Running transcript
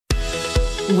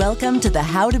Welcome to the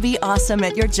How to Be Awesome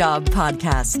at Your Job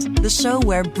podcast, the show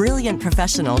where brilliant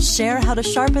professionals share how to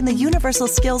sharpen the universal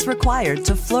skills required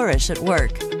to flourish at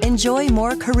work. Enjoy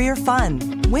more career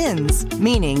fun, wins,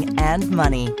 meaning, and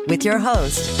money with your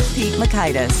host, Pete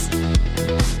Mockaitis.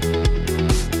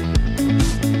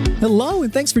 Hello,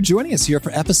 and thanks for joining us here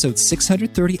for episode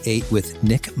 638 with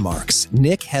Nick Marks.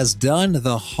 Nick has done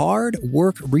the hard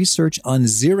work research on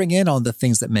zeroing in on the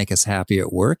things that make us happy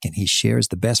at work, and he shares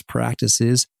the best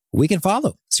practices we can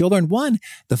follow. So you'll learn 1,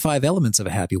 the 5 elements of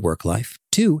a happy work life,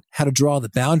 2, how to draw the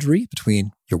boundary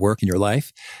between your work and your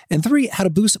life, and 3, how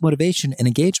to boost motivation and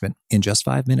engagement in just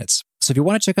 5 minutes. So if you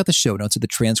want to check out the show notes or the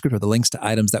transcript or the links to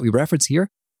items that we reference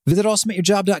here, visit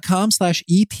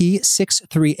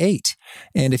awesomeatyourjob.com/EP638.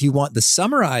 And if you want the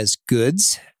summarized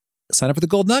goods, sign up for the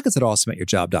gold nuggets at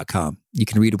awesomeatyourjob.com. You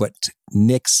can read what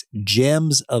Nick's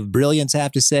gems of brilliance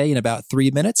have to say in about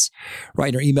 3 minutes, right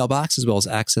in your email box, as well as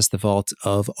access the vault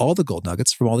of all the gold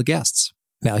nuggets from all the guests.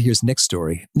 Now here's Nick's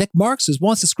story. Nick Marks is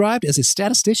once described as a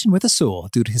statistician with a soul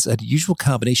due to his unusual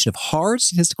combination of hard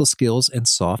statistical skills and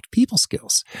soft people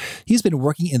skills. He's been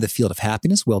working in the field of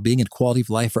happiness, well-being, and quality of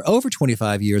life for over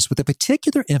 25 years with a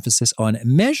particular emphasis on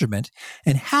measurement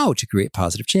and how to create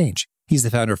positive change. He's the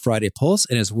founder of Friday Pulse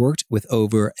and has worked with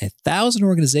over 1,000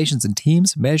 organizations and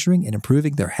teams measuring and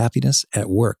improving their happiness at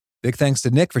work. Big thanks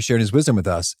to Nick for sharing his wisdom with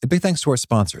us, and big thanks to our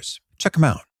sponsors. Check them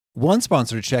out. One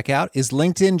sponsor to check out is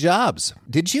LinkedIn Jobs.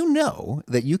 Did you know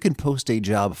that you can post a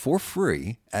job for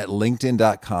free at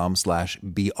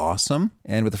linkedin.com/beawesome?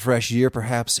 And with a fresh year,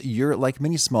 perhaps you're like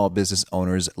many small business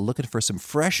owners looking for some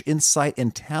fresh insight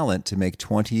and talent to make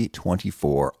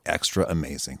 2024 extra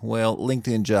amazing. Well,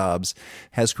 LinkedIn Jobs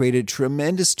has created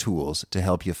tremendous tools to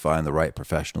help you find the right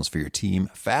professionals for your team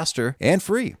faster and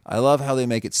free. I love how they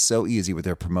make it so easy with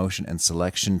their promotion and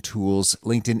selection tools.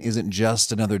 LinkedIn isn't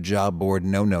just another job board.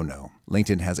 No.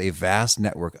 LinkedIn has a vast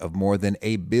network of more than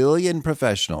 1 billion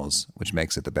professionals, which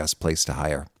makes it the best place to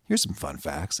hire. Here's some fun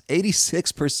facts.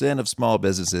 86% of small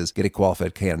businesses get a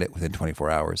qualified candidate within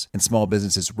 24 hours, and small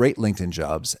businesses rate LinkedIn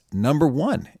Jobs number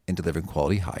 1 in delivering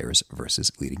quality hires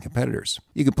versus leading competitors.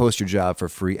 You can post your job for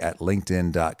free at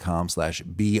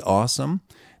linkedin.com/beawesome.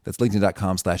 That's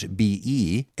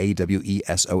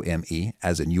linkedin.com/BEAWESOME,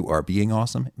 as in you are being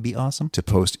awesome, be awesome, to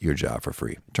post your job for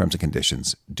free. Terms and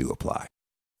conditions do apply.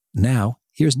 Now,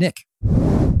 here's Nick.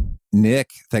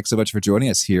 Nick, thanks so much for joining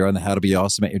us here on the How to Be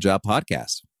Awesome at Your Job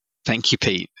podcast. Thank you,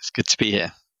 Pete. It's good to be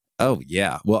here. Oh,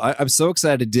 yeah. Well, I'm so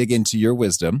excited to dig into your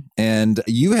wisdom. And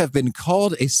you have been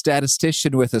called a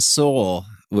statistician with a soul,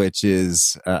 which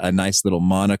is a nice little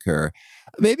moniker.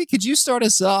 Maybe could you start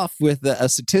us off with a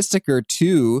statistic or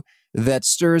two that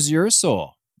stirs your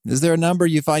soul? Is there a number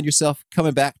you find yourself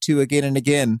coming back to again and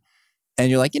again, and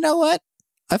you're like, you know what?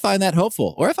 I find that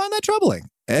hopeful, or I find that troubling.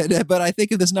 But I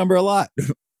think of this number a lot.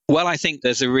 Well, I think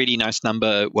there's a really nice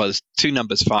number, was 2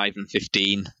 numbers, 5 and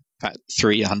 15, at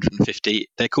 350.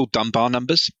 They're called Dunbar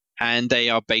numbers, and they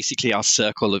are basically our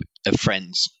circle of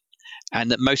friends.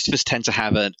 And that most of us tend to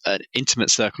have an intimate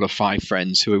circle of 5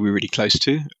 friends who are we really close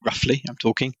to, roughly, I'm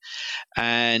talking.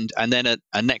 And then a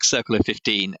next circle of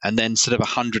 15, and then sort of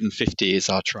 150 is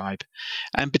our tribe.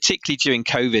 And particularly during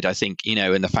COVID, I think,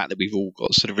 and the fact that we've all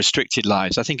got sort of restricted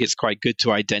lives, I think it's quite good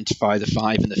to identify the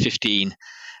 5 and the 15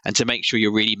 and to make sure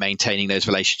you're really maintaining those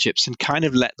relationships and kind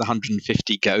of let the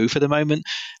 150 go for the moment.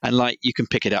 And you can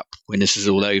pick it up when this is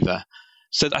all over.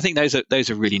 So I think those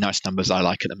are really nice numbers I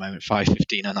like at the moment, 5,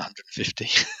 15, and 150.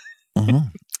 Mm-hmm.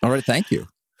 All right, thank you.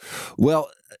 Well,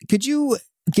 could you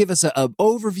give us an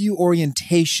overview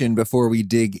orientation before we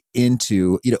dig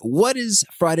into, what is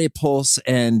Friday Pulse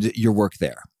and your work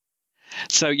there?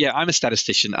 So, yeah, I'm a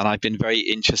statistician, and I've been very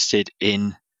interested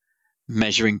in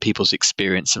measuring people's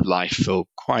experience of life for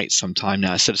quite some time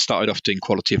now. I sort of started off doing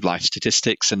quality of life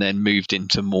statistics and then moved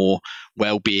into more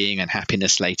well-being and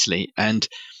happiness lately. And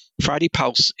Friday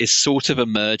Pulse is sort of a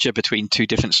merger between 2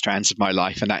 different strands of my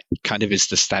life, and that kind of is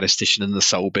the statistician and the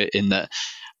soul bit, in that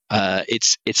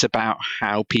it's about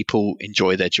how people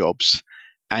enjoy their jobs.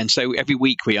 And so every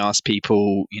week we ask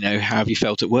people, how have you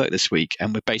felt at work this week?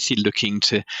 And we're basically looking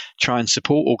to try and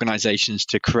support organizations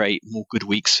to create more good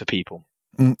weeks for people.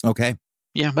 Okay.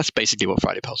 Yeah, that's basically what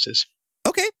Friday Pulse is.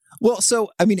 Okay. Well,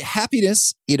 so,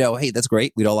 happiness, hey, that's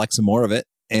great. We'd all like some more of it.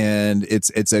 And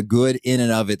it's a good in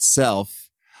and of itself.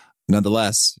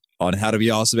 Nonetheless, on How to Be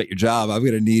Awesome at Your Job, I'm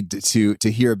going to need to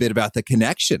hear a bit about the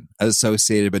connection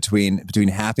associated between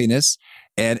happiness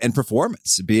and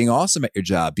performance, being awesome at your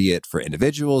job, be it for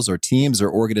individuals or teams or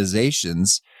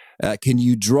organizations. Can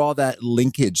you draw that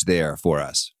linkage there for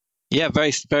us? Yeah,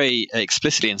 very, very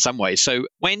explicitly in some ways. So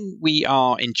when we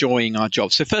are enjoying our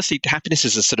job, so firstly, happiness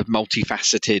is a sort of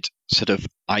multifaceted sort of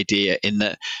idea in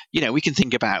that, we can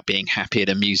think about being happy at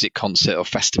a music concert or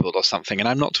festival or something. And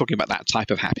I'm not talking about that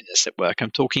type of happiness at work.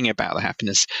 I'm talking about the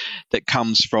happiness that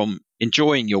comes from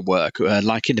enjoying your work,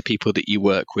 liking the people that you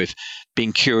work with,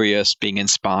 being curious, being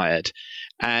inspired.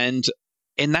 And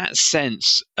in that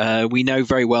sense, we know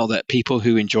very well that people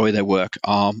who enjoy their work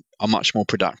are much more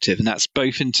productive. And that's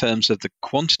both in terms of the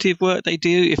quantity of work they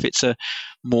do, if it's a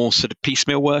more sort of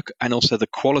piecemeal work, and also the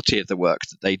quality of the work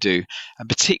that they do, and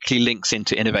particularly links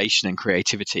into innovation and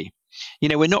creativity.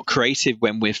 We're not creative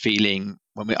when we're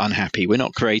unhappy. We're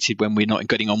not creative when we're not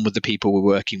getting on with the people we're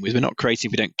working with. We're not creative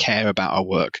if we don't care about our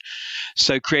work.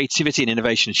 So creativity and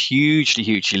innovation is hugely,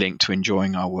 hugely linked to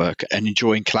enjoying our work and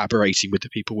enjoying collaborating with the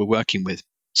people we're working with.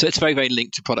 So it's very, very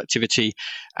linked to productivity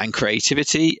and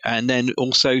creativity, and then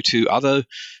also to other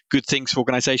good things for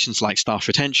organizations like staff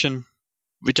retention,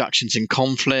 reductions in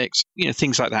conflict,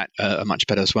 things like that are much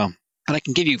better as well. And I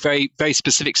can give you very, very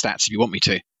specific stats if you want me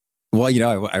to. Well,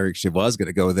 I actually was going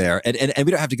to go there. And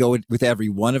we don't have to go with every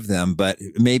one of them, but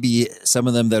maybe some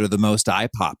of them that are the most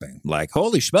eye-popping, like,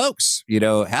 holy smokes,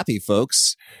 happy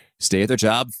folks stay at their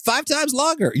job 5 times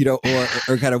longer,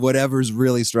 or kind of whatever's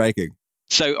really striking.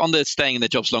 So on the staying in their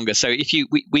jobs longer, so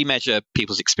we measure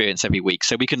people's experience every week.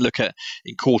 So we can look at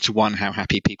in quarter one how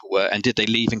happy people were, and did they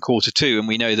leave in quarter two? And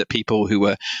we know that people who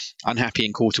were unhappy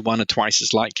in quarter one are twice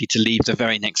as likely to leave the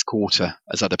very next quarter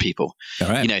as other people. All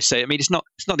right. So it's not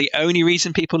the only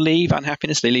reason people leave,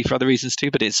 unhappiness. They leave for other reasons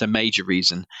too, but it's a major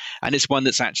reason, and it's one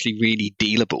that's actually really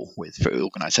dealable with for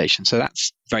organizations. So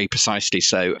that's very precisely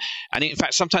so. And in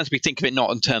fact, sometimes we think of it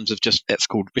not in terms of just, it's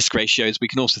called risk ratios. We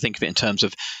can also think of it in terms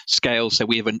of scales. So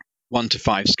we have a 1 to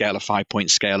 5 scale, a 5-point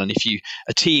scale. And if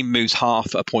a team moves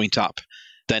half a point up,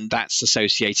 then that's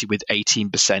associated with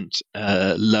 18%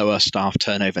 lower staff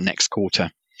turnover next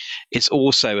quarter. It's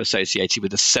also associated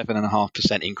with a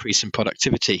 7.5% increase in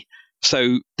productivity.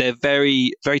 So they're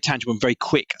very, very tangible and very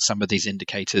quick, some of these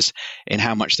indicators, in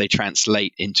how much they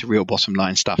translate into real bottom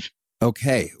line stuff.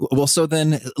 Okay. Well, so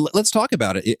then let's talk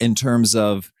about it in terms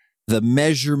of the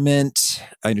measurement.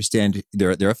 I understand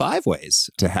there are 5 ways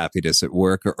to happiness at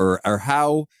work, or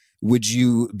how would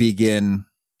you begin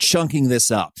chunking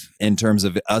this up in terms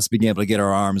of us being able to get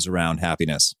our arms around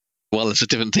happiness? Well, there's a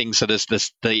different thing. So there's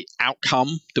the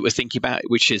outcome that we're thinking about,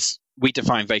 which is we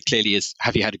define very clearly as,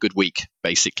 have you had a good week,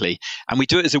 basically? And we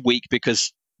do it as a week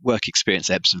because work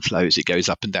experience ebbs and flows. It goes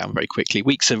up and down very quickly.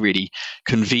 Weeks are really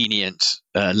convenient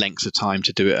lengths of time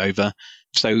to do it over.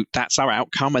 So that's our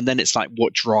outcome. And then it's like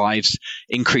what drives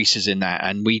increases in that.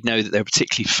 And we know that there are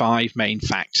particularly 5 main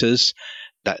factors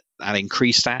that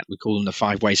increase that. We call them the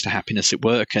 5 ways to happiness at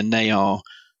work. And they are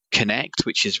connect,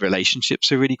 which is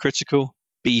relationships are really critical.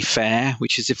 Be fair,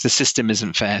 which is if the system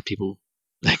isn't fair, people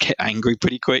get angry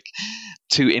pretty quick.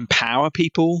 To empower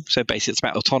people. So basically it's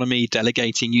about autonomy,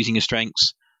 delegating, using your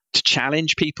strengths. To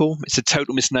challenge people. It's a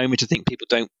total misnomer to think people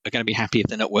are going to be happy if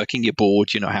they're not working. You're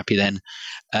bored, you're not happy then.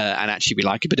 And actually we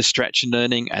like a bit of stretch and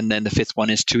learning. And then the 5th one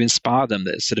is to inspire them.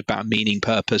 That's sort of about meaning,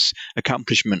 purpose,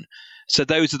 accomplishment. So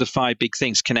those are the 5 big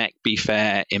things: connect, be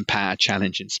fair, empower,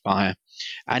 challenge, inspire.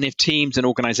 And if teams and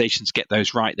organizations get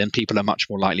those right, then people are much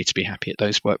more likely to be happy at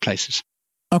those workplaces.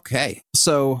 Okay.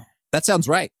 So that sounds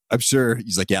right. I'm sure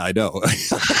he's like, yeah, I know.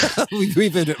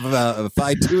 We've been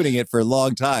fine-tuning it for a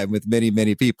long time with many,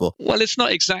 many people. Well, it's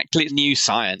not exactly new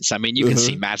science. I mean, you can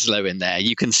see Maslow in there.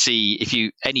 You can see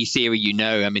any theory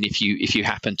if you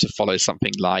happen to follow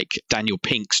something like Daniel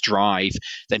Pink's Drive,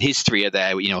 then his 3 are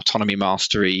there, autonomy,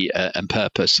 mastery, and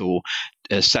purpose, or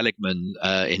Seligman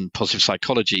in positive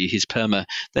psychology, his PERMA.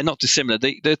 They're not dissimilar.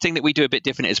 The thing that we do a bit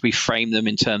different is we frame them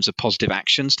in terms of positive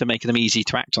actions to make them easy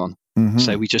to act on. Mm-hmm.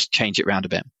 So we just change it around a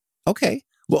bit. Okay.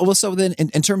 Well, so then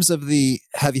in terms of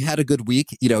have you had a good week?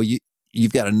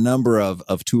 You've got a number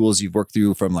of tools you've worked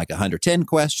through, from like 110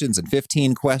 questions and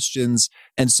 15 questions.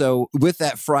 And so with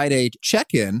that Friday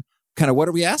check-in, kind of what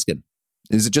are we asking?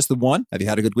 Is it just the one? Have you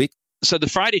had a good week? So the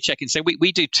Friday check-in, so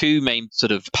we do 2 main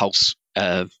sort of pulse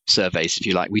surveys, if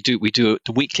you like. We do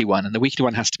the weekly one, and the weekly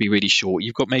one has to be really short.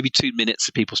 You've got maybe 2 minutes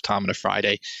of people's time on a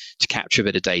Friday to capture a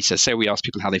bit of data. So we ask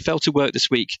people how they felt at work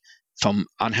this week, from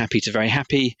unhappy to very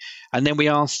happy. And then we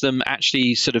ask them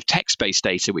actually sort of text-based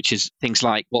data, which is things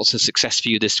like, what's a success for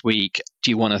you this week? Do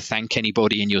you want to thank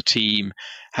anybody in your team?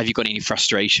 Have you got any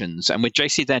frustrations? And we're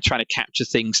basically there trying to capture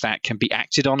things that can be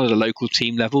acted on at a local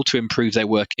team level to improve their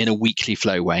work in a weekly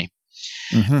flow way.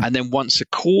 Mm-hmm. And then once a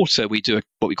quarter, we do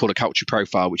what we call a culture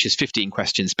profile, which is 15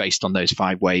 questions based on those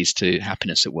 5 ways to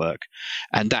happiness at work.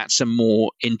 And that's a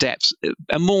more in-depth,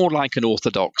 a more like an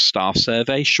orthodox staff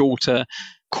survey, shorter,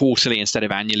 quarterly instead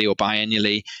of annually or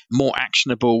biannually, more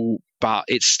actionable, but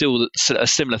it's still a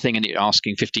similar thing, and you're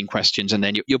asking 15 questions, and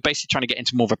then you're basically trying to get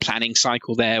into more of a planning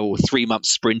cycle there, or a 3-month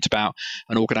sprint about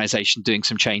an organization doing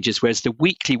some changes, whereas the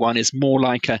weekly one is more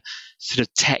like a sort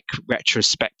of tech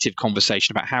retrospective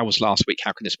conversation about how was last week,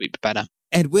 how can this week be better.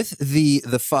 And with the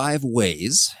 5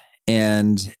 ways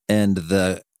and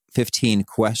the 15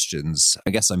 questions, I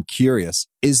guess I'm curious,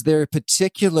 is there a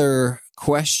particular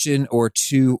question or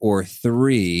 2 or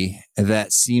 3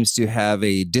 that seems to have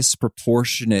a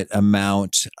disproportionate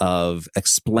amount of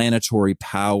explanatory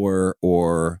power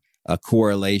or a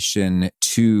correlation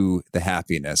to the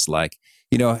happiness? Like,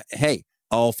 hey,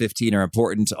 all 15 are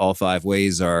important, all 5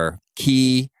 ways are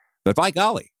key, but by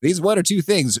golly, these 1 or 2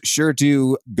 things sure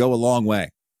do go a long way.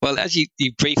 Well, as you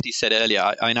briefly said earlier,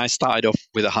 I started off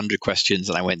with 100 questions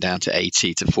and I went down to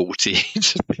 80 to 40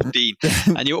 to 15.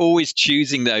 And you're always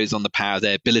choosing those on the power of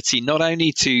their ability, not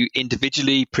only to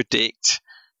individually predict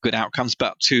good outcomes,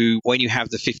 but to when you have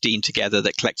the 15 together,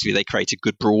 that collectively they create a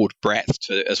good broad breadth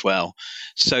to it as well.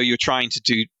 So you're trying to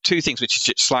do 2 things which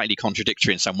is slightly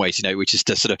contradictory in some ways, which is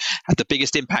to sort of have the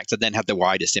biggest impact and then have the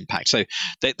widest impact. So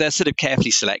they're sort of carefully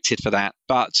selected for that.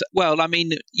 But, well, I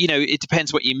mean, it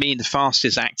depends what you mean. The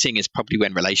fastest acting is probably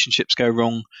when relationships go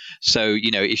wrong. So,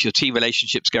 if your team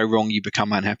relationships go wrong, you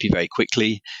become unhappy very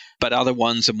quickly. But other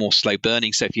ones are more slow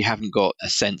burning. So if you haven't got a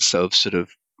sense of sort of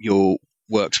your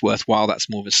work's worthwhile, that's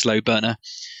more of a slow burner.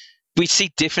 We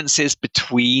see differences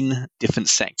between different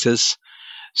sectors.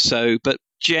 So, but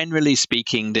generally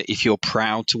speaking, that if you're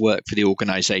proud to work for the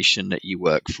organization that you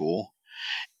work for,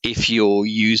 if you're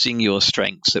using your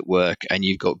strengths at work and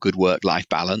you've got good work-life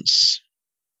balance,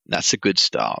 that's a good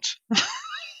start.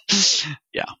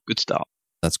 Yeah, good start.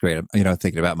 That's great. I'm,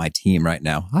 thinking about my team right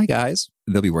now. Hi, guys.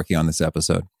 They'll be working on this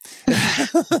episode.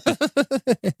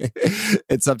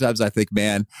 And sometimes I think,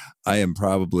 man, I am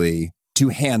probably too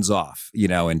hands off,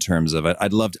 in terms of it.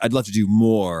 I'd love to do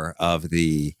more of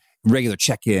the regular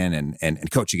check-in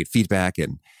and coaching and feedback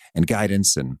and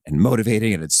guidance and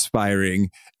motivating and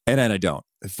inspiring. And then I don't,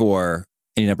 for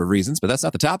any number of reasons, but that's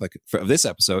not the topic of this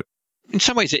episode. In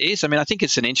some ways it is. I mean, I think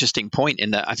it's an interesting point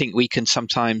in that I think we can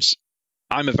sometimes,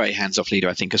 I'm a very hands-off leader,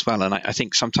 I think, as well. And I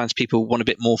think sometimes people want a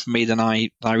bit more from me than I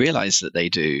realize that they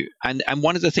do. And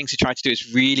one of the things we try to do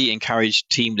is really encourage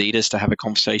team leaders to have a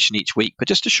conversation each week, but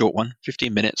just a short one,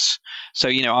 15 minutes. So,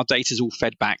 our data is all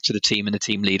fed back to the team and the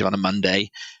team leader on a Monday.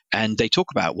 And they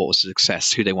talk about what was a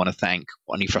success, who they want to thank,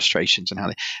 what any frustrations, and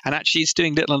how and actually it's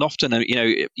doing little and often.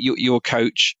 You're a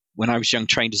coach. When I was young,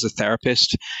 trained as a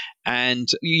therapist, and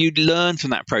you'd learn from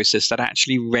that process that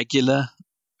actually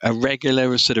a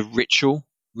regular sort of ritual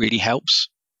really helps.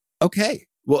 Okay.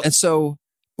 Well, and so,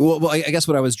 I guess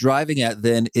what I was driving at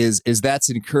then is that's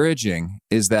encouraging,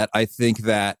 is that I think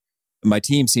that my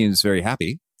team seems very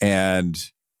happy, and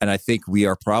I think we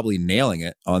are probably nailing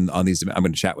it on these. I'm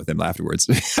going to chat with them afterwards.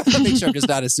 Make sure I'm just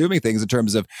not assuming things in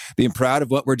terms of being proud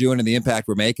of what we're doing and the impact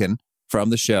we're making from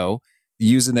the show,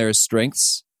 using their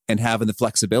strengths and having the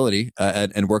flexibility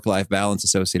and work-life balance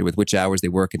associated with which hours they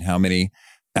work and how many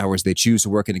hours they choose to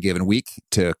work in a given week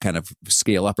to kind of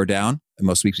scale up or down. And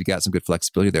most weeks we got some good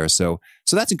flexibility there. So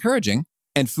that's encouraging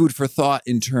and food for thought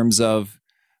in terms of,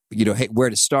 hey, where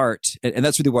to start. And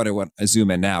that's really what I want to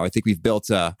zoom in now. I think we've built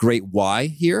a great why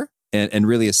here and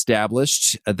really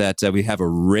established that we have a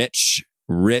rich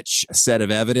set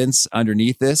of evidence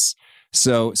underneath this.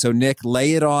 So Nick,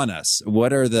 lay it on us.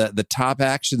 What are the top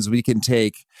actions we can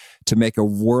take to make a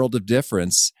world of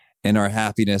difference in our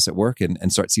happiness at work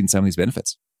and start seeing some of these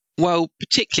benefits? Well,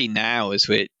 particularly now as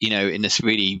we're, in this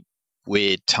really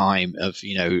weird time of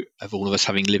all of us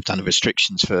having lived under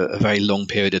restrictions for a very long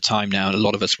period of time now, and a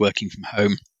lot of us working from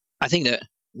home. I think that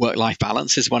work-life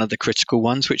balance is one of the critical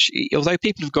ones, which, although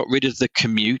people have got rid of the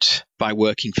commute by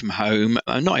working from home,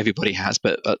 not everybody has,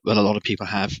 but a lot of people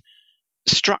have,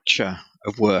 structure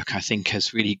of work, I think,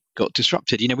 has really got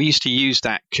disrupted. We used to use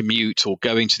that commute or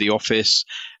going to the office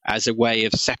as a way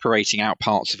of separating out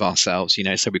parts of ourselves,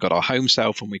 so we've got our home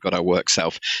self and we've got our work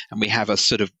self, and we have a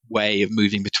sort of way of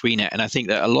moving between it. And I think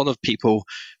that a lot of people,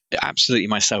 absolutely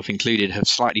myself included, have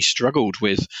slightly struggled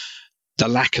with the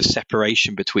lack of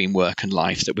separation between work and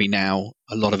life that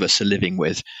a lot of us are living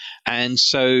with. And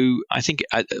so I think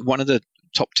one of the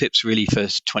top tips really for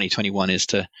 2021 is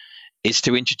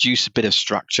to introduce a bit of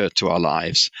structure to our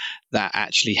lives that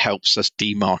actually helps us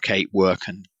demarcate work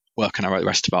and the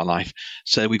rest of our life.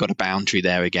 So we've got a boundary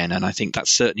there again. And I think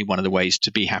that's certainly one of the ways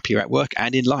to be happier at work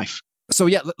and in life. So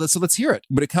let's hear it.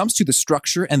 When it comes to the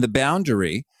structure and the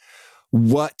boundary,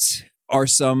 what are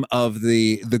some of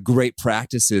the great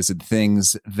practices and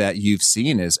things that you've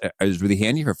seen is really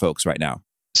handy for folks right now?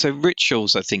 So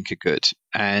rituals, I think, are good.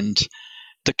 And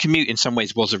the commute in some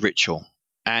ways was a ritual.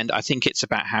 And I think it's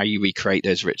about how you recreate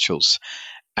those rituals.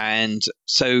 And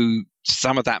so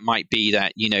some of that might be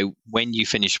that, when you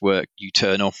finish work, you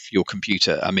turn off your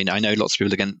computer. I mean, I know lots of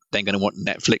people are then going to want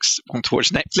to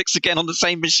watch Netflix again on the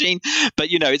same machine. But,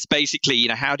 it's basically,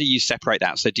 how do you separate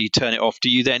that? So do you turn it off? Do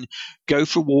you then go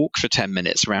for a walk for 10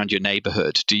 minutes around your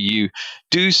neighborhood? Do you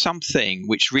do something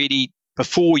which really,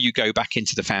 before you go back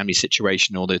into the family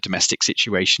situation or the domestic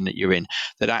situation that you're in,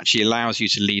 that actually allows you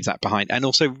to leave that behind and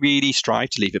also really strive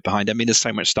to leave it behind? I mean, there's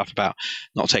so much stuff about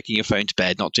not taking your phone to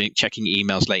bed, checking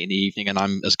emails late in the evening, and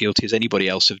I'm as guilty as anybody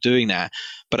else of doing that.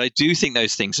 But I do think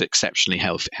those things are exceptionally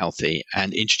healthy,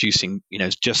 and introducing,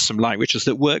 just some light rituals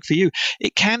that work for you.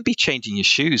 It can be changing your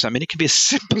shoes. I mean, it can be as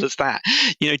simple as that,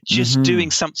 just doing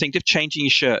something, just changing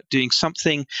your shirt, doing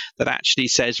something that actually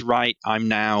says, right, I'm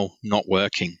now not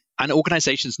working. And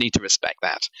organizations need to respect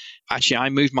that. Actually, I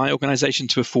moved my organization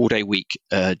to a 4-day week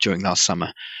during last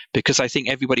summer because I think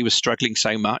everybody was struggling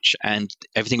so much and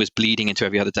everything was bleeding into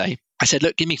every other day. I said,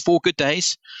 look, give me 4 good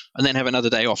days and then have another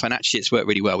day off. And actually, it's worked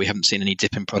really well. We haven't seen any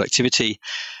dip in productivity.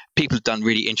 People have done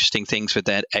really interesting things with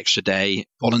their extra day,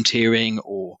 volunteering,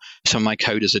 or some of my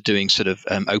coders are doing sort of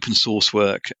open source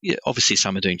work. Obviously,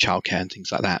 some are doing childcare and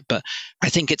things like that. But I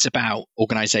think it's about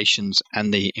organizations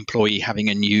and the employee having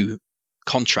a new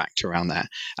contract around that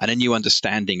and a new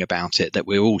understanding about it, that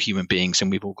we're all human beings and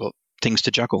we've all got things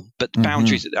to juggle. But the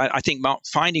boundaries, I think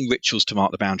finding rituals to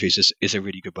mark the boundaries is a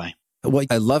really good way. Well,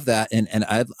 I love that. And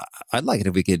I'd like it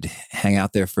if we could hang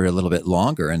out there for a little bit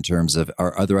longer in terms of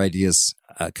our other ideas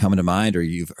coming to mind, or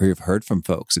you've heard from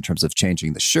folks in terms of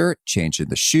changing the shirt, changing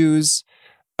the shoes.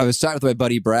 I was talking with my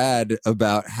buddy Brad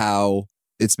about how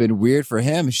it's been weird for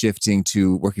him shifting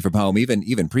to working from home,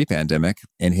 even pre-pandemic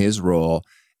in his role.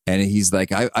 And he's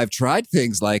like, I've tried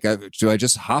things like, do I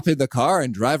just hop in the car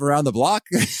and drive around the block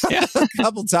a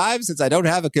couple times since I don't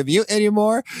have a commute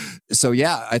anymore? So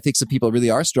yeah, I think some people really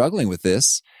are struggling with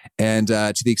this. And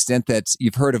to the extent that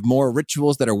you've heard of more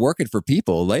rituals that are working for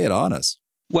people, lay it on us.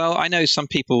 Well, I know some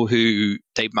people who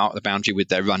they mark the boundary with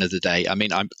their run of the day. I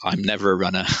mean, I'm never a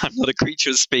runner. I'm not a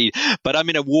creature of speed, but I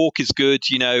mean, a walk is good,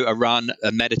 a run,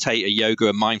 a meditate, a yoga,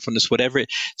 a mindfulness, whatever.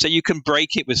 So you can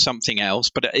break it with something else,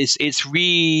 but it's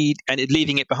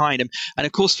leaving it behind. And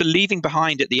of course, for leaving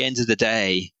behind at the end of the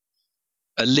day,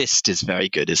 a list is very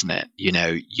good, isn't it?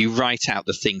 You write out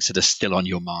the things that are still on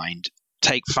your mind.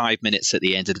 Take 5 minutes at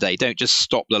the end of the day. Don't just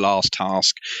stop the last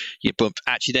task.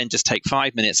 Actually, then just take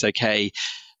 5 minutes. Okay,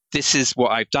 this is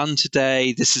what I've done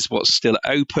today. This is what's still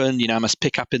open. I must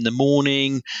pick up in the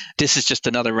morning. This is just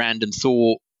another random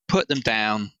thought. Put them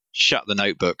down. Shut the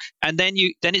notebook, and then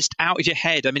it's out of your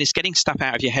head. I mean, it's getting stuff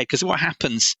out of your head, because what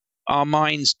happens? Our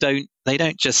minds don't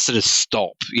just sort of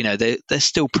stop. They're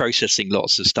still processing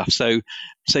lots of stuff. So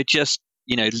just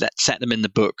let's set them in the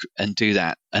book and do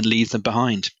that and leave them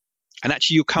behind. And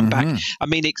actually, you'll come back. I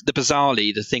mean,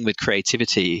 bizarrely, the thing with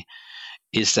creativity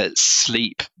is that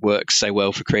sleep works so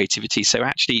well for creativity. So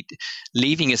actually,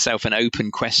 leaving yourself an open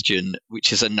question,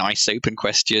 which is a nice open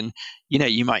question,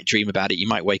 you might dream about it. You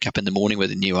might wake up in the morning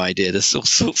with a new idea. There's all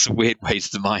sorts of weird ways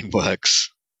the mind works.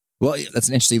 Well, that's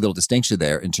an interesting little distinction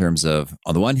there in terms of,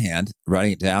 on the one hand,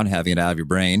 writing it down, having it out of your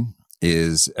brain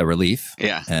is a relief.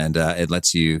 Yeah. And it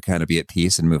lets you kind of be at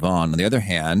peace and move on. On the other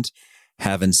hand,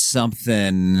 having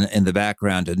something in the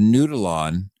background to noodle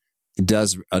on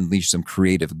does unleash some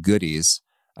creative goodies.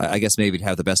 I guess maybe to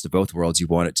have the best of both worlds, you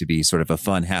want it to be sort of a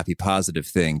fun, happy, positive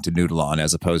thing to noodle on,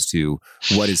 as opposed to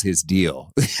what is his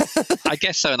deal. I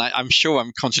guess so. And I'm sure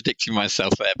I'm contradicting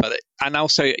myself there. And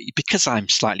also, because I'm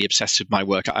slightly obsessed with my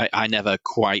work, I never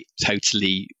quite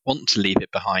totally want to leave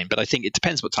it behind. But I think it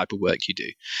depends what type of work you do.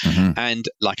 Mm-hmm. And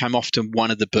I'm often,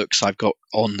 one of the books I've got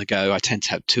on the go, I tend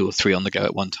to have 2 or 3 on the go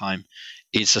at one time,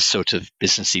 is a sort of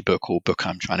businessy book or book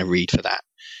I'm trying to read for that.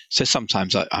 So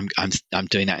sometimes I'm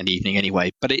doing that in the evening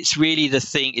anyway. But it's really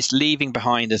it's leaving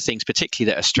behind the things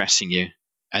particularly that are stressing you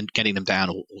and getting them down,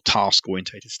 or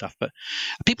task-orientated stuff. But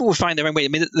people will find their own way. I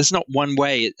mean, there's not one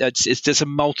way. There's a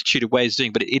multitude of ways of doing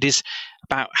it, but it is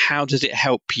about how does it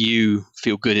help you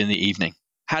feel good in the evening?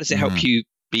 How does it help you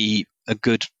be a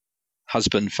good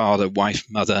husband, father, wife,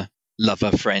 mother,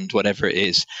 lover, friend, whatever it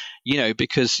is?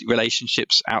 Because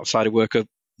relationships outside of work are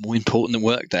more important than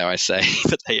work, dare I say,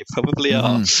 but they probably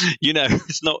are.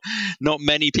 It's not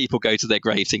many people go to their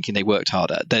grave thinking they worked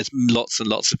harder. There's lots and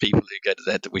lots of people who go to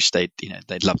that wish they'd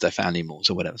loved their family more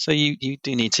or whatever. So you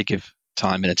do need to give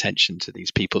time and attention to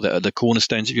these people that are the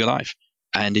cornerstones of your life.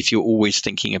 And if you're always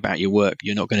thinking about your work,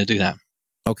 you're not going to do that.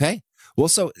 Okay. Well,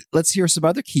 so let's hear some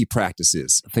other key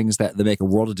practices, things that make a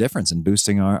world of difference in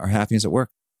boosting our happiness at work.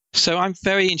 So I'm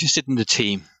very interested in the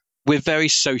team. We're very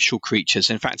social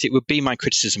creatures. In fact, it would be my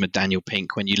criticism of Daniel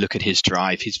Pink when you look at his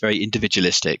drive. He's very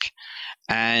individualistic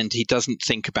and he doesn't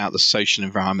think about the social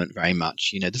environment very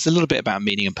much. There's a little bit about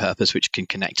meaning and purpose, which can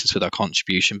connect us with our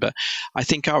contribution. But I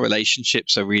think our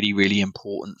relationships are really, really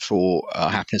important for our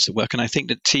happiness at work. And I think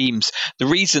that teams, the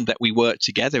reason that we work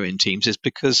together in teams is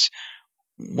because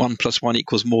 1 + 1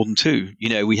 = more than 2.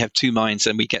 We have two minds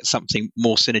and we get something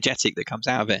more synergetic that comes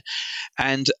out of it.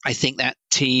 And I think that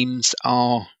teams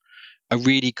are a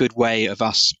really good way of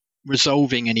us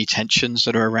resolving any tensions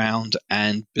that are around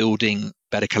and building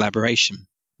better collaboration.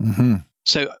 Mm-hmm.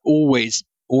 So always,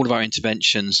 all of our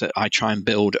interventions that I try and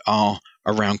build are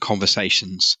around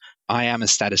conversations. I am a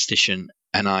statistician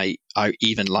and I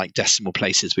even like decimal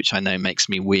places, which I know makes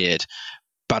me weird.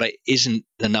 But it isn't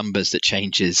the numbers that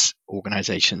changes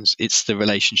organizations. It's the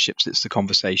relationships, it's the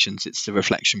conversations, it's the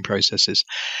reflection processes.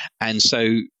 And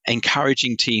so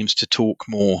encouraging teams to talk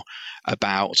more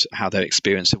about how their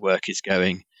experience of work is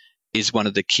going is one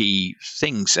of the key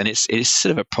things. And it's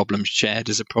sort of a problem shared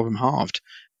as a problem halved.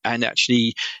 And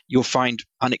actually, you'll find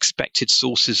unexpected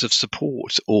sources of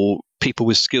support or people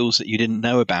with skills that you didn't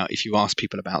know about if you ask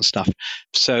people about stuff.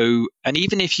 So, and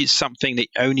even if it's something that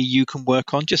only you can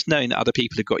work on, just knowing that other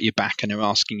people have got your back and are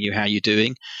asking you how you're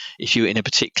doing, if you're in a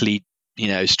particularly,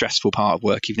 stressful part of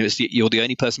work, even if you're the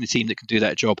only person in the team that can do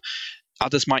that job,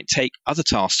 others might take other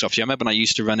tasks off you. I remember when I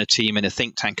used to run a team in a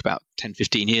think tank about 10,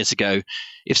 15 years ago.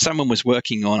 If someone was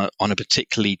working on a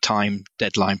particularly time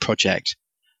deadline project,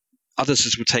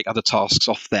 others would take other tasks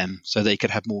off them so they could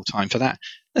have more time for that.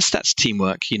 That's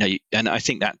teamwork, and I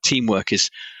think that teamwork is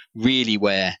really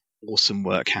where awesome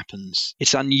work happens.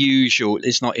 It's unusual.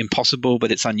 It's not impossible,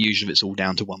 but it's unusual if it's all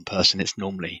down to one person. It's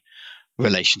normally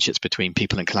relationships between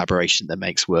people and collaboration that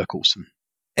makes work awesome.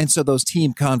 And so those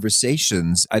team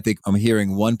conversations, I think I'm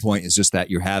hearing one point is just that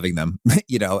you're having them,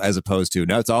 as opposed to,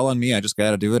 no, it's all on me. I just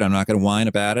got to do it. I'm not going to whine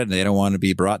about it. They don't want to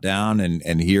be brought down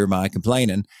and hear my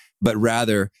complaining, but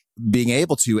rather being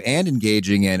able to and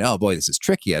engaging in, oh boy, this is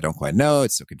tricky. I don't quite know.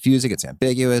 It's so confusing. It's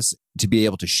ambiguous, to be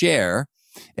able to share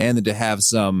and then to have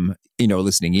some,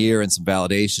 listening ear and some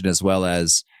validation, as well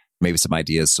as maybe some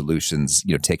ideas, solutions,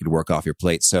 taking work off your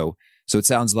plate. So it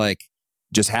sounds like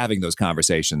just having those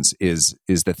conversations is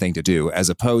the thing to do, as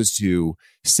opposed to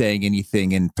saying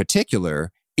anything in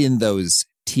particular in those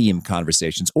team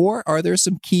conversations. Or are there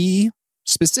some key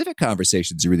specific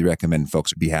conversations you really recommend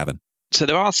folks be having? So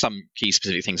there are some key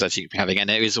specific things I think we're having, and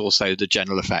there is also the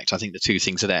general effect. I think the two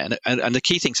things are there. And the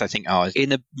key things I think are,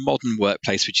 in a modern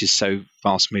workplace, which is so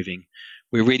fast moving,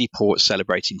 we're really poor at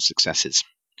celebrating successes.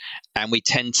 And we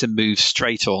tend to move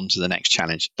straight on to the next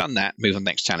challenge. Done that, move on to the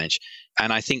next challenge.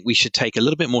 And I think we should take a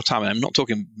little bit more time, and I'm not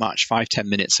talking much, 5-10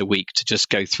 minutes a week, to just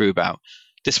go through about,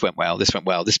 this went well,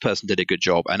 this person did a good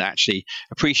job, and actually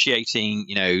appreciating,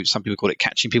 some people call it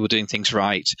catching people doing things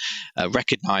right,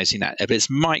 recognizing that. But it's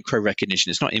micro recognition.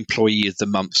 It's not employee of the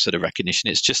month sort of recognition.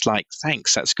 It's just like,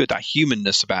 thanks, that's good, that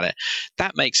humanness about it.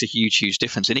 That makes a huge, huge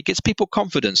difference. And it gives people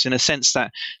confidence in a sense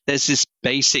that there's this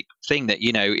basic thing that,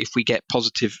 if we get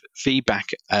positive feedback,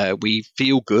 we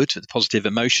feel good, positive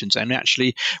emotions, and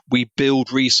actually we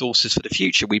build resources for the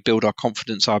future. We build our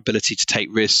confidence, our ability to take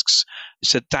risks.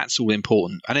 So that's all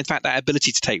important. And in fact, that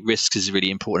ability to take risks is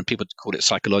really important. People call it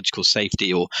psychological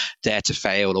safety or dare to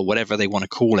fail or whatever they want to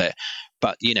call it.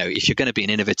 But, if you're going to be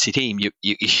an innovative team, you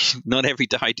not every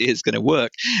idea is going to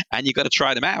work, and you've got to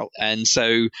try them out. And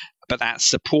so, but that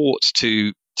support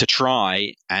to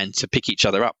try and to pick each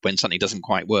other up when something doesn't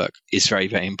quite work is very,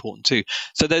 very important too.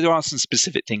 So there are some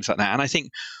specific things like that. And I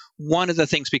think one of the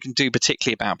things we can do,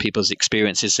 particularly about people's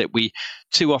experience, is that we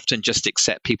too often just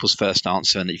accept people's first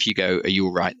answer. And if you go, are you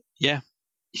all right? Yeah.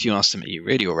 If you ask them, are you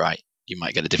really all right? You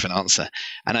might get a different answer.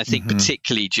 And I think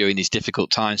particularly during these difficult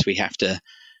times, we have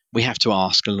to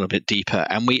ask a little bit deeper.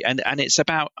 And it's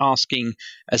about asking,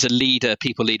 as a leader,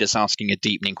 people leaders asking a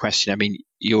deepening question. I mean,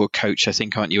 you're a coach, I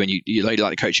think, aren't you? And you like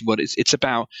the coaching world. It's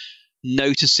about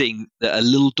noticing that a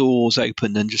little door's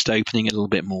opened and just opening it a little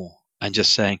bit more and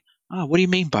just saying, oh, what do you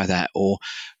mean by that? Or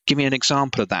give me an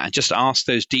example of that, and just ask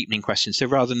those deepening questions. So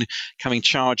rather than coming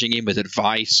charging in with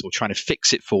advice or trying to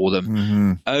fix it for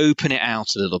them, open it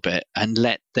out a little bit and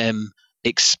let them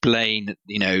explain,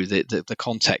 the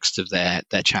context of their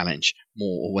challenge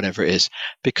more, or whatever it is,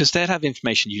 because they'll have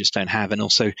information you just don't have, and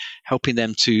also helping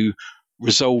them to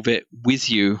resolve it with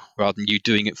you rather than you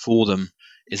doing it for them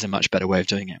is a much better way of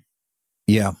doing it.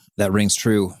 Yeah, that rings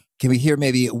true. Can we hear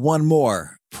maybe one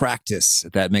more practice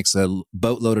that makes a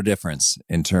boatload of difference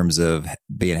in terms of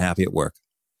being happy at work?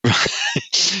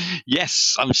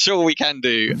 Yes, I'm sure we can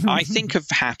do. I think of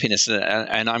happiness,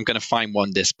 and I'm going to find one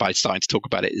this by starting to talk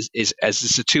about it, is as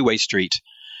it's a two-way street.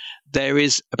 There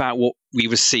is about what we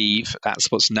receive.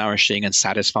 That's what's nourishing and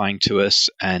satisfying to us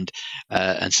and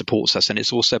supports us. And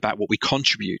it's also about what we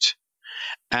contribute.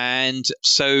 And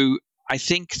so I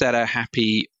think that a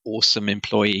happy, awesome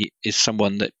employee is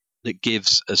someone that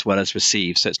gives as well as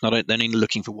receives. So it's not only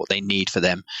looking for what they need for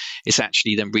them, it's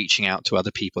actually them reaching out to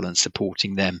other people and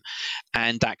supporting them.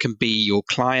 And that can be your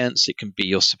clients, it can be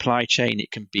your supply chain, it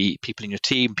can be people in your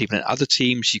team, people in other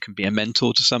teams. You can be a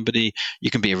mentor to somebody, you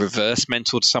can be a reverse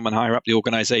mentor to someone higher up the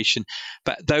organization.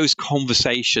 But those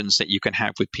conversations that you can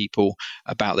have with people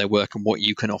about their work and what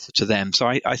you can offer to them. So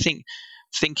I think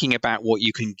thinking about what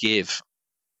you can give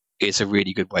is a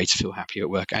really good way to feel happy at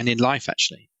work and in life,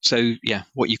 actually. So, yeah,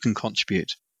 what you can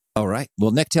contribute. All right.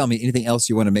 Well, Nick, tell me anything else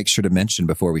you want to make sure to mention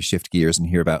before we shift gears and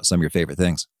hear about some of your favorite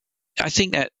things. I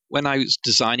think that when I was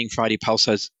designing Friday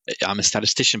Pulse, I'm a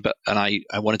statistician, and I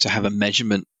wanted to have a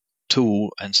measurement tool.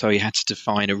 And so you had to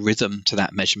define a rhythm to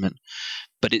that measurement.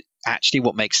 But it actually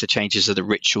what makes the changes are the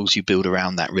rituals you build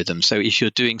around that rhythm. So if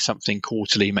you're doing something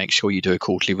quarterly, make sure you do a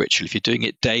quarterly ritual. If you're doing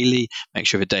it daily, make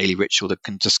sure you have a daily ritual that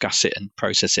can discuss it and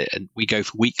process it. And we go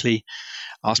for weekly,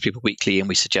 ask people weekly, and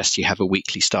we suggest you have a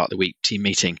weekly start the week team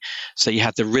meeting. So you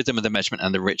have the rhythm of the measurement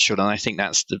and the ritual. And I think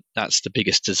that's the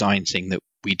biggest design thing that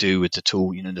we do with the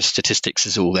tool. You know, the statistics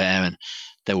is all there and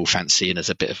they're all fancy and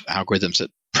there's a bit of algorithms that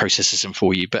processes them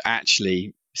for you. But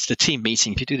actually, it's the team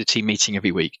meeting. If you do the team meeting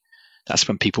every week, that's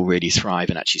when people really thrive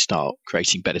and actually start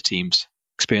creating better teams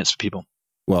experience for people.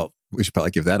 Well, we should probably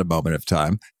give that a moment of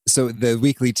time. So the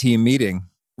weekly team meeting,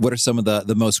 what are some of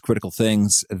the most critical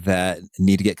things that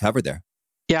need to get covered there?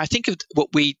 Yeah, I think of what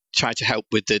we try to help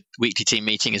with the weekly team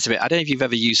meeting is a bit, I don't know if you've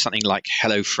ever used something like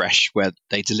HelloFresh where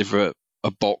they deliver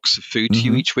a box of food to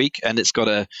you each week, and it's got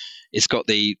the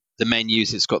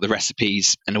menus, it's got the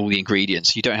recipes and all the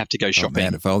ingredients. You don't have to go shopping. Oh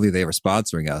man, if only they were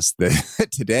sponsoring us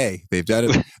today. They've done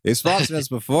it. They've sponsored us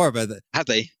before, but have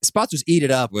they? Sponsors eat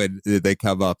it up when they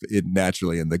come up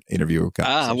naturally in the interview.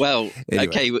 Well, anyway.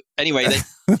 Okay. Anyway,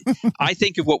 I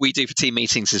think of what we do for team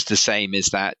meetings is the same. Is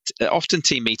that often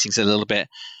team meetings are a little bit,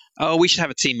 we should have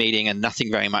a team meeting and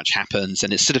nothing very much happens.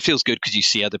 And it sort of feels good because you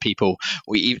see other people.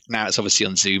 Now it's obviously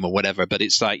on Zoom or whatever, but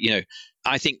it's like,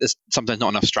 I think there's sometimes not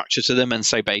enough structure to them. And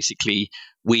so basically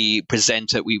we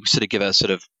present it, we sort of give a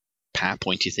sort of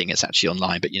PowerPointy thing. It's actually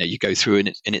online, but you go through and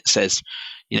it says,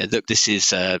 look, this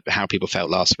is how people felt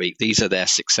last week. These are their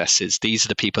successes. These are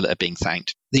the people that are being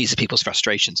thanked. These are people's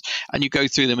frustrations. And you go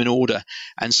through them in order.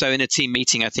 And so in a team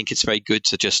meeting, I think it's very good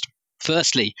to just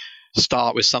firstly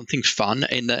start with something fun.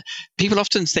 In that people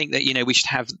often think that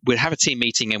we'll have a team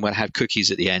meeting and we'll have cookies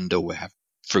at the end or we'll have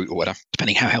fruit or whatever,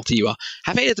 depending how healthy you are.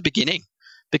 Have it at the beginning,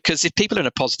 because if people are in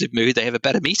a positive mood, they have a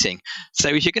better meeting. So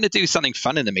if you're going to do something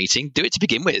fun in the meeting, do it to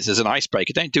begin with as an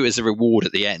icebreaker. Don't do it as a reward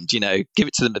at the end. Give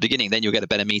it to them at the beginning, then you'll get a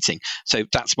better meeting. So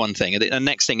that's one thing. And the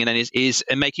next thing is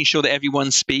making sure that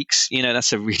everyone speaks.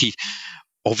 That's a really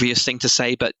obvious thing to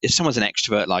say, but if someone's an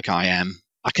extrovert like I am,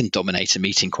 I can dominate a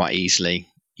meeting quite easily.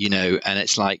 And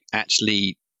it's like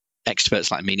actually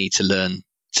extroverts like me need to learn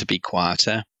to be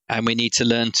quieter, and we need to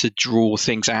learn to draw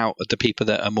things out of the people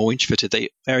that are more introverted. They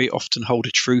very often hold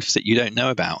a truth that you don't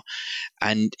know about.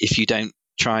 And if you don't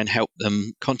try and help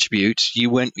them contribute,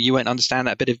 you won't understand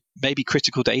that bit of maybe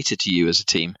critical data to you as a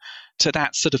team. So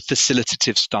that sort of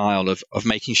facilitative style of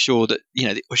making sure that,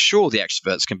 sure, the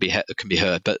extroverts can be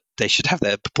heard, but they should have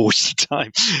their proportionate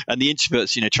time. And the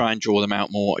introverts, try and draw them out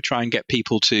more, try and get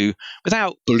people to,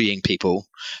 without bullying people,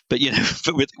 but,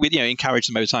 but with encourage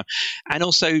them over time. And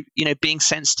also, being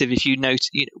sensitive, if you note,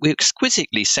 we're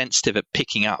exquisitely sensitive at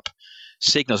picking up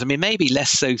signals. I mean, maybe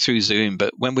less so through Zoom,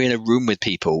 but when we're in a room with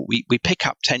people, we pick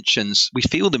up tensions, we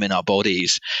feel them in our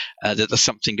bodies, that there's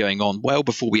something going on well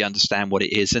before we understand what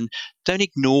it is. And don't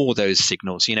ignore those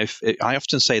signals. I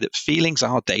often say that feelings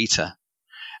are data.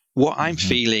 What I'm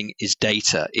feeling is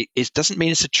data. It doesn't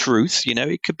mean it's a truth.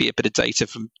 It could be a bit of data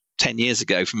from 10 years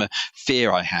ago from a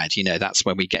fear I had. That's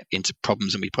when we get into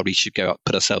problems and we probably should go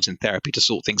put ourselves in therapy to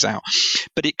sort things out.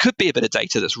 But it could be a bit of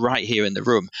data that's right here in the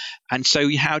room. And so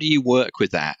how do you work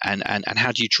with that? And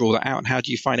how do you draw that out? And how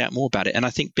do you find out more about it? And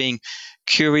I think being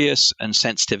curious and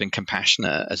sensitive and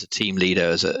compassionate as a team leader,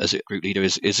 as a group leader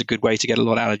is a good way to get a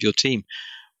lot out of your team,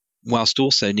 whilst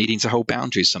also needing to hold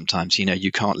boundaries sometimes.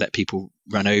 You can't let people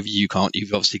run over you.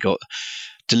 You've obviously got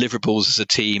deliverables as a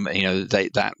team.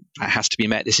 That has to be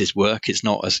met. This is work. It's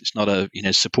not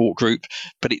a support group,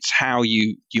 but it's how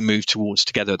you move towards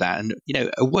together that. And a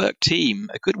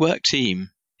good work team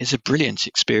is a brilliant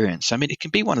experience. I mean, it can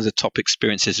be one of the top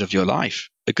experiences of your life.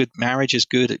 A good marriage is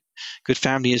good. A good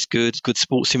family is good. Good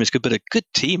sports team is good. But a good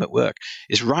team at work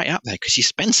is right up there because you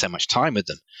spend so much time with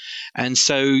them. And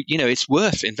so, it's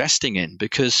worth investing in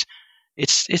because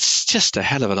it's just a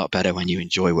hell of a lot better when you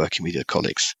enjoy working with your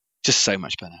colleagues. Just so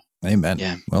much better. Amen.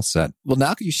 Yeah. Well said. Well,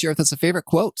 now can you share with us a favorite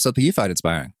quote, something you find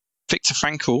inspiring? Viktor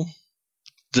Frankl,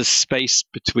 the space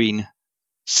between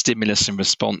stimulus and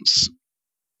response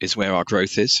is where our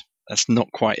growth is. That's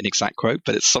not quite an exact quote,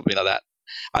 but it's something like that.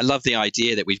 I love the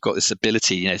idea that we've got this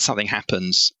ability, something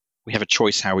happens, we have a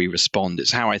choice how we respond.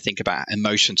 It's how I think about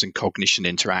emotions and cognition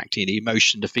interacting. The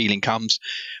emotion, the feeling comes,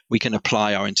 we can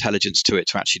apply our intelligence to it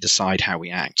to actually decide how we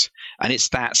act. And it's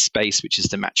that space which is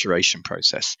the maturation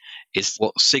process. It's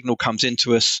what signal comes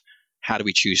into us, how do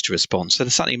we choose to respond? So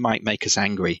something might make us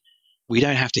angry. We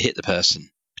don't have to hit the person,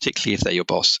 particularly if they're your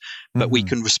boss, but we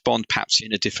can respond perhaps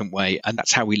in a different way. And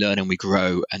that's how we learn and we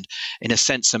grow. And in a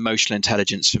sense, emotional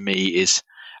intelligence for me is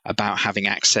about having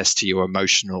access to your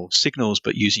emotional signals,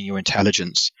 but using your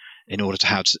intelligence in order to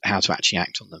how to actually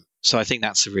act on them. So I think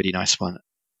that's a really nice one.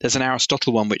 There's an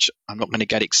Aristotle one, which I'm not going to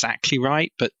get exactly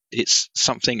right, but it's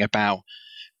something about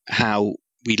how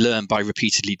we learn by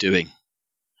repeatedly doing.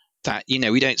 That,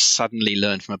 we don't suddenly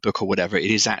learn from a book or whatever.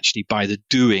 It is actually by the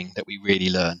doing that we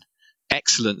really learn.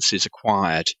 Excellence is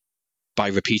acquired by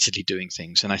repeatedly doing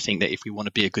things. And I think that if we want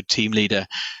to be a good team leader,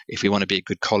 if we want to be a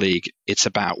good colleague, it's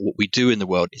about what we do in the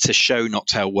world. It's a show, not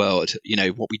tell world.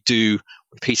 What we do,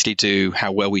 repeatedly do,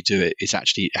 how well we do it is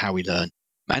actually how we learn.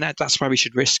 And that's why we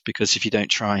should risk, because if you don't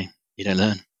try, you don't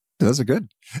learn. Those are good.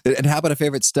 And how about a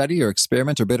favorite study or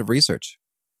experiment or bit of research?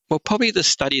 Well, probably the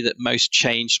study that most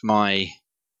changed my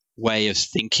way of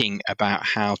thinking about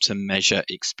how to measure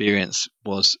experience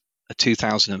was a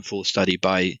 2004 study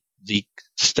by the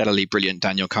stellarly brilliant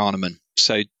Daniel Kahneman.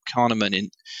 So Kahneman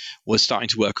was starting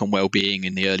to work on well-being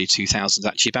in the early 2000s,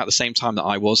 actually about the same time that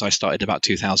I was. I started about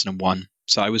 2001.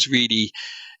 So I was really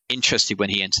interested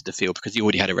when he entered the field because he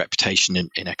already had a reputation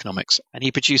in economics. And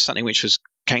he produced something which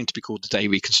came to be called the day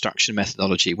reconstruction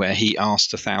methodology, where he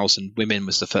asked 1,000 women,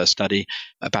 was the first study,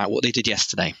 about what they did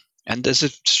yesterday. And there's a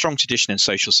strong tradition in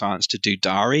social science to do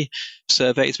diary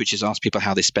surveys, which is ask people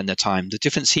how they spend their time. The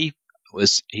difference he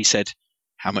said,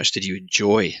 how much did you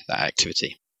enjoy that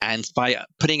activity? And by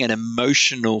putting an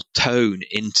emotional tone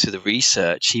into the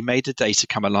research, he made the data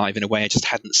come alive in a way I just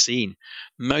hadn't seen.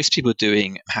 Most people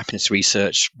doing happiness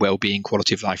research, well-being,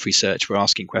 quality of life research were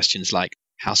asking questions like,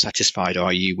 how satisfied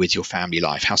are you with your family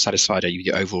life? How satisfied are you with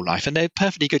your overall life? And they're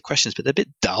perfectly good questions, but they're a bit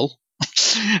dull.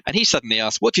 And he suddenly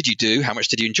asked, what did you do? How much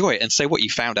did you enjoy it? And so what you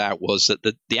found out was that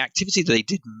the activity that they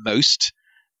did most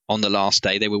on the last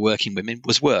day they were working women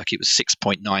was work. It was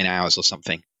 6.9 hours or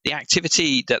something. The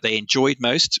activity that they enjoyed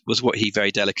most was what he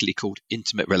very delicately called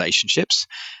intimate relationships,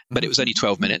 but it was only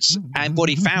 12 minutes. And what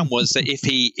he found was that if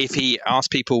he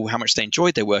asked people how much they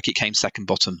enjoyed their work, it came second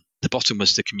bottom. The bottom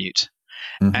was the commute.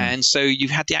 And so you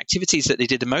had the activities that they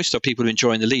did the most of, people who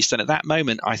enjoyed the least. And at that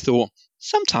moment, I thought,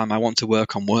 sometime I want to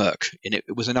work on work. And it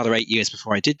was another 8 years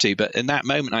before I did do. But in that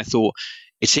moment, I thought,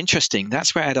 it's interesting.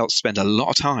 That's where adults spend a lot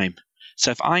of time. So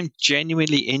if I'm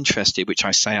genuinely interested, which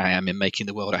I say I am, in making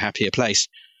the world a happier place,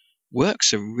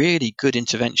 work's a really good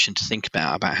intervention to think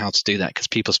about how to do that, because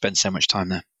people spend so much time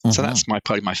there. So that's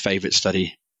probably my favorite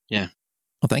study. Yeah.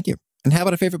 Well, thank you. And how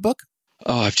about a favorite book?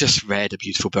 Oh, I've just read a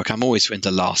beautiful book. I'm always in the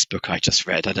last book I just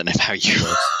read. I don't know how you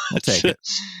would. I'll take it.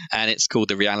 And it's called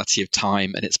The Reality of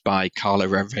Time, and it's by Carlo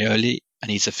Rovelli,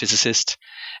 and he's a physicist.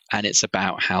 And it's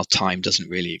about how time doesn't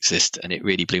really exist. And it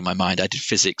really blew my mind. I did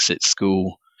physics at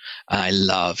school. I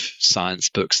love science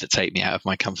books that take me out of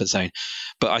my comfort zone.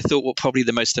 But I thought what probably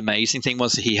the most amazing thing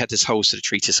was that he had this whole sort of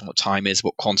treatise on what time is,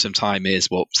 what quantum time is,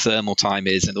 what thermal time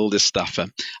is, and all this stuff.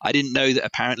 I didn't know that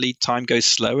apparently time goes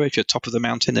slower if you're top of the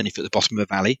mountain than if you're at the bottom of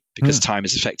a valley, because time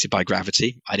is affected by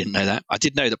gravity. I didn't know that. I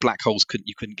did know that black holes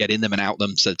you couldn't get in them and out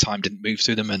them, so time didn't move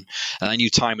through them. And I knew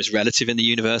time was relative in the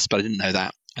universe, but I didn't know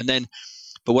that.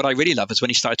 But what I really love is when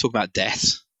he started talking about death,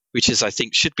 which is, I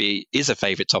think, is a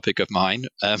favorite topic of mine,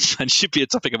 and should be a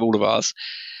topic of all of ours.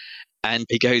 And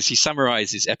he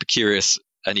summarizes Epicurus,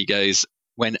 and he goes,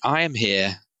 when I am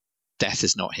here, death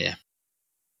is not here.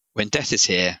 When death is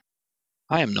here,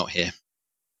 I am not here.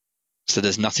 So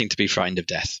there's nothing to be frightened of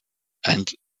death.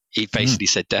 And he basically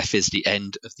said death is the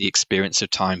end of the experience of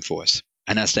time for us.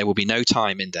 And as there will be no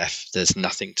time in death, there's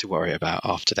nothing to worry about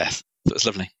after death. So it's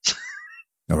lovely.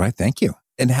 All right. Thank you.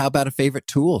 And how about a favorite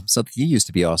tool, something you used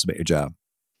to be awesome at your job?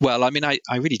 Well, I mean, I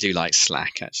really do like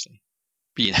Slack, actually.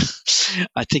 You know,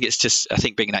 I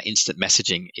think bringing that instant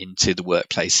messaging into the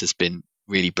workplace has been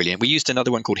really brilliant. We used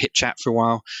another one called HipChat for a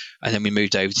while, and then we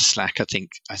moved over to Slack. I think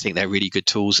they're really good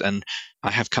tools, and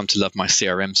I have come to love my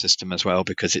CRM system as well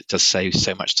because it does save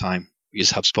so much time. We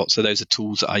use HubSpot, so those are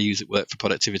tools that I use at work for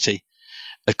productivity.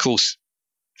 Of course,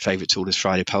 favorite tool is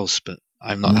Friday Pulse, but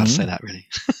I'm not allowed to say that really.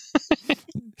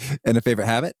 And a favorite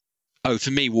habit? Oh, for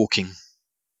me, walking.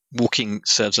 Walking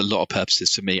serves a lot of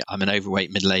purposes for me. I'm an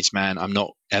overweight middle-aged man. I'm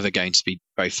not ever going to be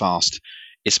very fast.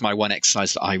 It's my one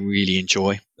exercise that I really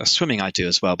enjoy. Swimming I do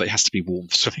as well, but it has to be warm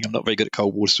swimming. I'm not very good at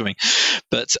cold water swimming.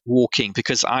 But walking,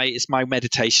 because it's my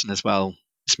meditation as well.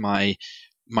 It's my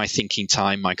thinking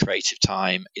time, my creative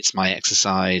time. It's my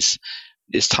exercise.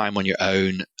 It's time on your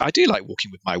own. I do like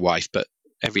walking with my wife, but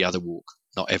every other walk,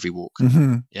 not every walk.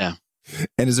 Mm-hmm. Yeah.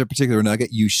 And is there a particular nugget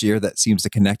you share that seems to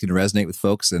connect and resonate with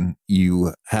folks and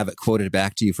you have it quoted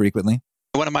back to you frequently?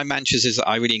 One of my mantras is that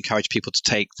I really encourage people to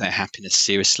take their happiness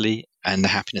seriously and the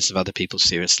happiness of other people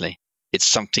seriously. It's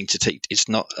something to take. It's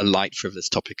not a light, frivolous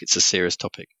topic. It's a serious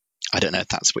topic. I don't know if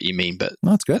that's what you mean, but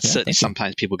that's good. Certainly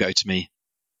sometimes people go to me,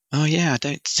 oh yeah, I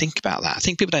don't think about that. I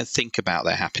think people don't think about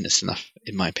their happiness enough,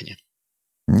 in my opinion.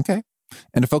 Okay.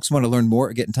 And if folks want to learn more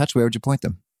or get in touch, where would you point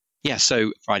them? Yeah,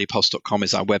 so FridayPulse.com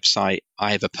is our website.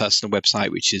 I have a personal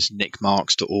website, which is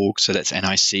nickmarks.org. So that's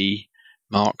NIC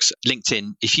Marks.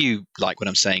 LinkedIn, if you like what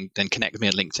I'm saying, then connect with me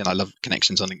on LinkedIn. I love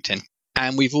connections on LinkedIn.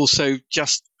 And we've also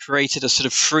just created a sort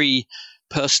of free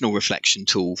personal reflection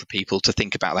tool for people to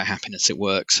think about their happiness at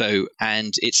work.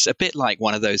 And it's a bit like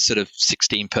one of those sort of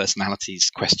 16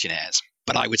 personalities questionnaires.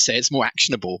 But I would say it's more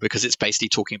actionable because it's basically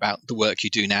talking about the work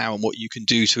you do now and what you can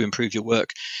do to improve your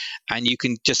work. And you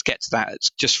can just get to that.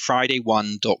 It's just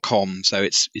friday1.com. So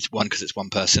it's one because it's one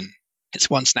person. It's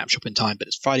one snapshot in time, but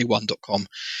it's friday1.com.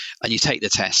 And you take the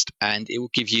test and it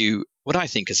will give you what I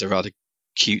think is a rather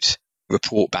cute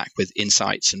report back with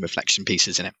insights and reflection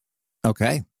pieces in it.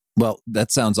 Okay. Well,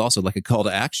 that sounds also like a call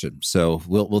to action. So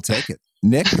we'll take it.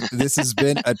 Nick, this has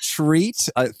been a treat.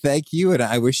 Thank you. And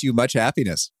I wish you much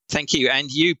happiness. Thank you.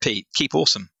 And you, Pete. Keep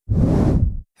awesome.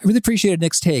 I really appreciated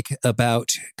Nick's take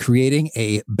about creating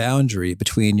a boundary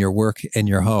between your work and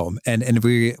your home. And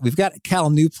we've got a Cal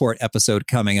Newport episode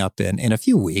coming up in a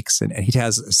few weeks. And he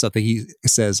has something he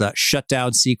says,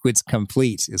 shutdown sequence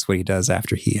complete is what he does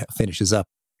after he finishes up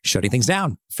shutting things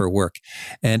down for work.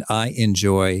 And I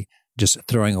enjoy just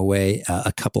throwing away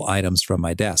a couple items from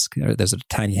my desk. There's a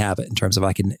tiny habit in terms of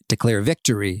I can declare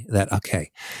victory that,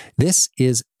 okay, this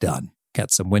is done.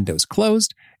 Got some windows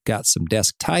closed, got some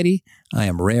desk tidy. I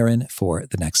am raring for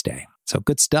the next day. So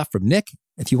good stuff from Nick.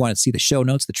 If you want to see the show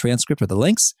notes, the transcript, or the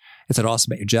links, it's at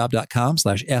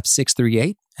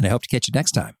awesomeatyourjob.com/F638. And I hope to catch you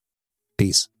next time.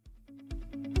 Peace.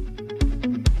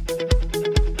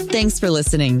 Thanks for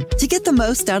listening. To get the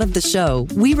most out of the show,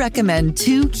 we recommend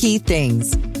 2 key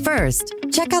things. First,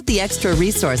 check out the extra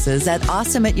resources at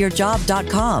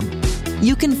awesomeatyourjob.com.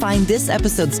 You can find this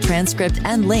episode's transcript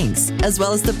and links, as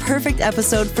well as the perfect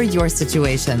episode for your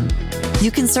situation.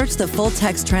 You can search the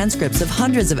full-text transcripts of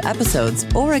hundreds of episodes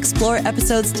or explore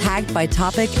episodes tagged by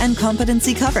topic and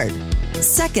competency covered.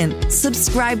 Second,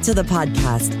 subscribe to the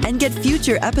podcast and get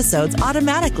future episodes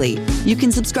automatically. You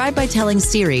can subscribe by telling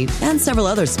Siri and several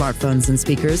other smartphones and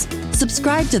speakers,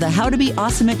 subscribe to the How to Be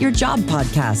Awesome at Your Job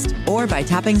podcast, or by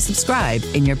tapping subscribe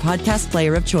in your podcast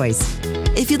player of choice.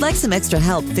 If you'd like some extra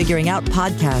help figuring out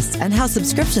podcasts and how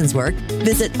subscriptions work,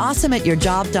 visit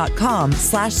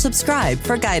awesomeatyourjob.com/subscribe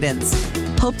for guidance.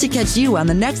 Hope to catch you on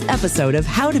the next episode of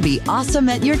How to Be Awesome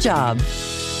at Your Job.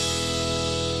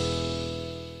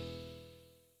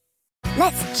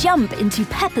 Let's jump into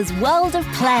Peppa's world of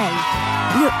play.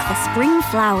 Look for spring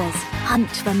flowers, hunt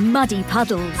for muddy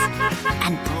puddles,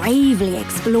 and bravely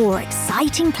explore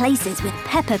exciting places with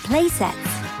Peppa playsets.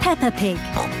 Peppa Pig,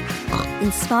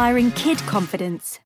 inspiring kid confidence.